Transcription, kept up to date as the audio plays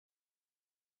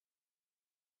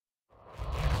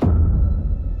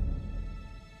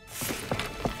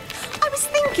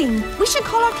thinking we should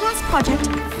call our class project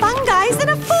Fun Guys in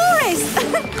a Forest.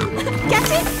 Get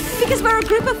it? Because we're a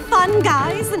group of fun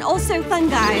guys and also fun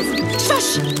guys.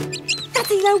 Shush! That's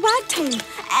a yellow wagtail,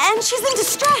 and she's in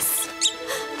distress.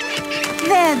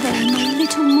 There, my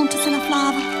little Montezilla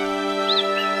flower.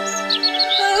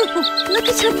 Oh, look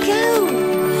at her go.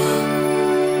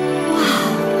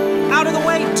 Out of the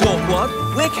way, Torquad.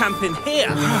 We're camping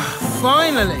here.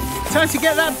 Finally. Time to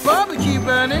get that barbecue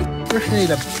burning. Just need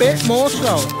a bit more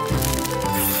salt.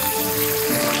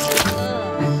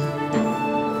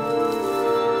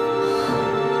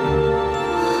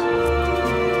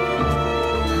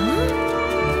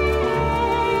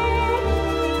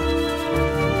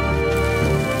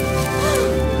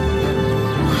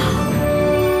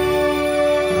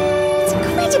 It's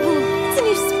incredible. It's a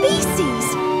new species.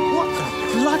 What the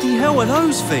bloody hell are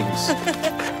those things?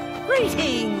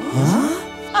 Greetings. Huh?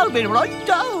 I'll be right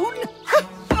down.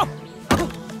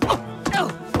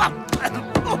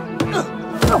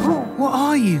 What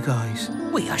are you guys?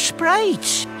 We are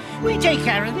sprites. We take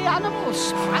care of the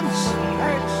animals. Plants,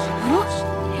 birds,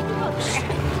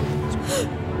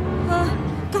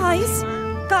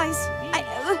 Guys,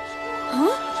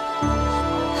 huh?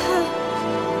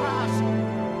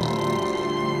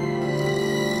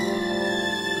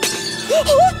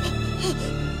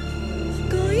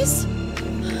 Guys?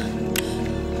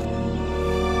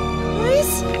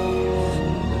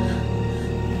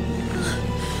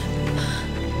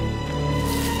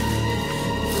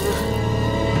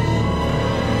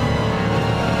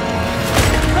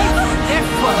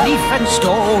 Leaf and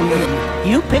stone.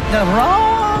 You picked the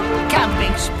wrong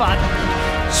camping spot.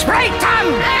 Sprite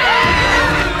time!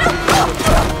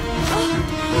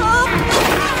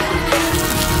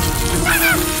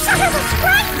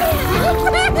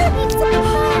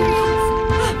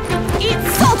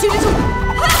 It's salty little...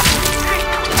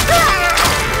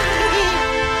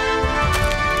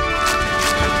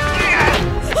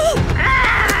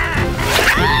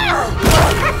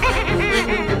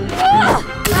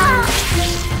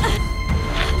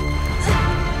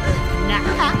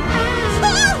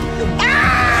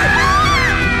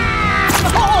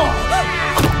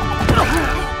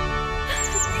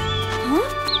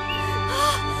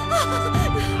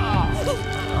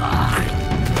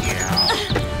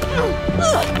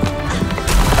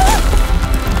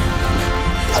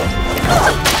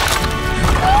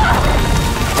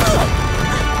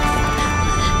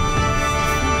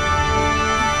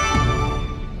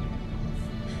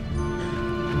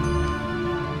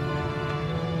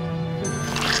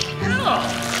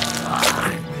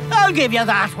 I'll give you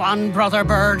that one, Brother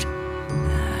Bird.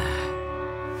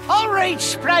 All right,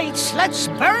 sprites, let's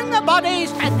burn the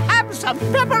bodies and have some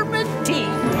peppermint tea.